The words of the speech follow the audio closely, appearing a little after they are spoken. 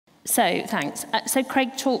So, thanks. So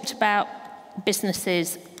Craig talked about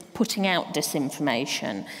businesses putting out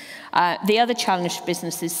disinformation. The other challenge for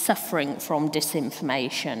businesses suffering from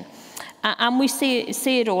disinformation. And we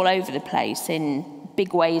see it all over the place, in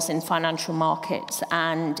big ways in financial markets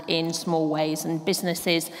and in small ways. And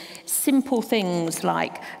businesses, simple things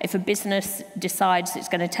like if a business decides it's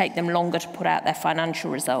going to take them longer to put out their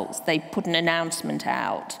financial results, they put an announcement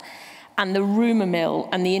out. And the rumour mill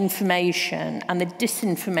and the information and the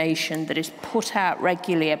disinformation that is put out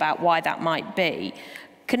regularly about why that might be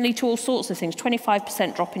can lead to all sorts of things,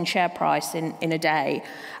 25% drop in share price in a day.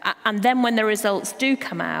 And then when the results do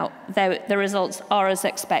come out, the results are as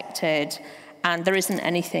expected and there isn't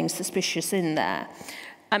anything suspicious in there.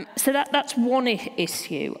 So that's one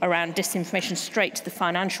issue around disinformation straight to the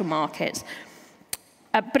financial markets.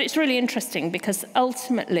 But it's really interesting because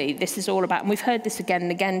ultimately this is all about, and we've heard this again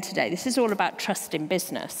and again today, this is all about trust in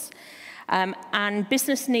business. And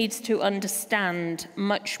business needs to understand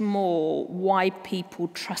much more why people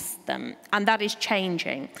trust them, and that is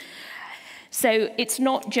changing. So it's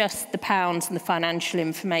not just the pounds and the financial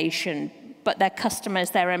information, but their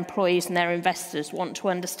customers, their employees and their investors want to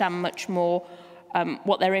understand much more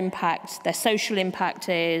what their impact, their social impact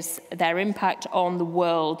is, their impact on the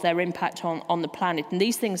world, their impact on the planet. And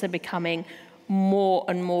these things are becoming more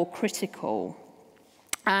and more critical.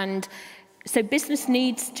 And so business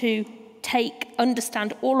needs to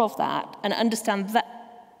understand all of that and understand that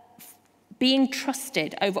being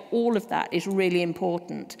trusted over all of that is really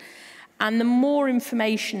important. And the more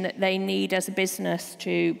information that they need as a business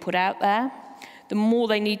to put out there, the more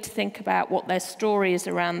they need to think about what their story is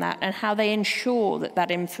around that and how they ensure that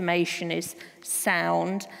that information is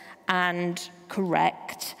sound and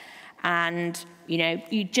correct. And, you know,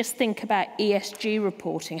 you just think about ESG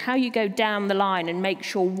reporting, how you go down the line and make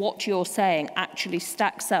sure what you're saying actually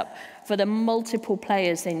stacks up for the multiple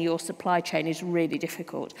players in your supply chain is really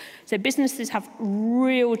difficult. So businesses have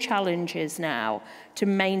real challenges now to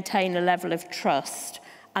maintain a level of trust,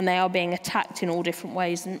 and they are being attacked in all different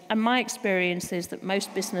ways. And my experience is that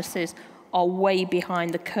most businesses are way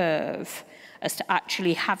behind the curve as to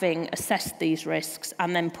actually having assessed these risks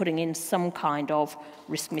and then putting in some kind of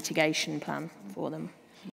risk mitigation plan for them.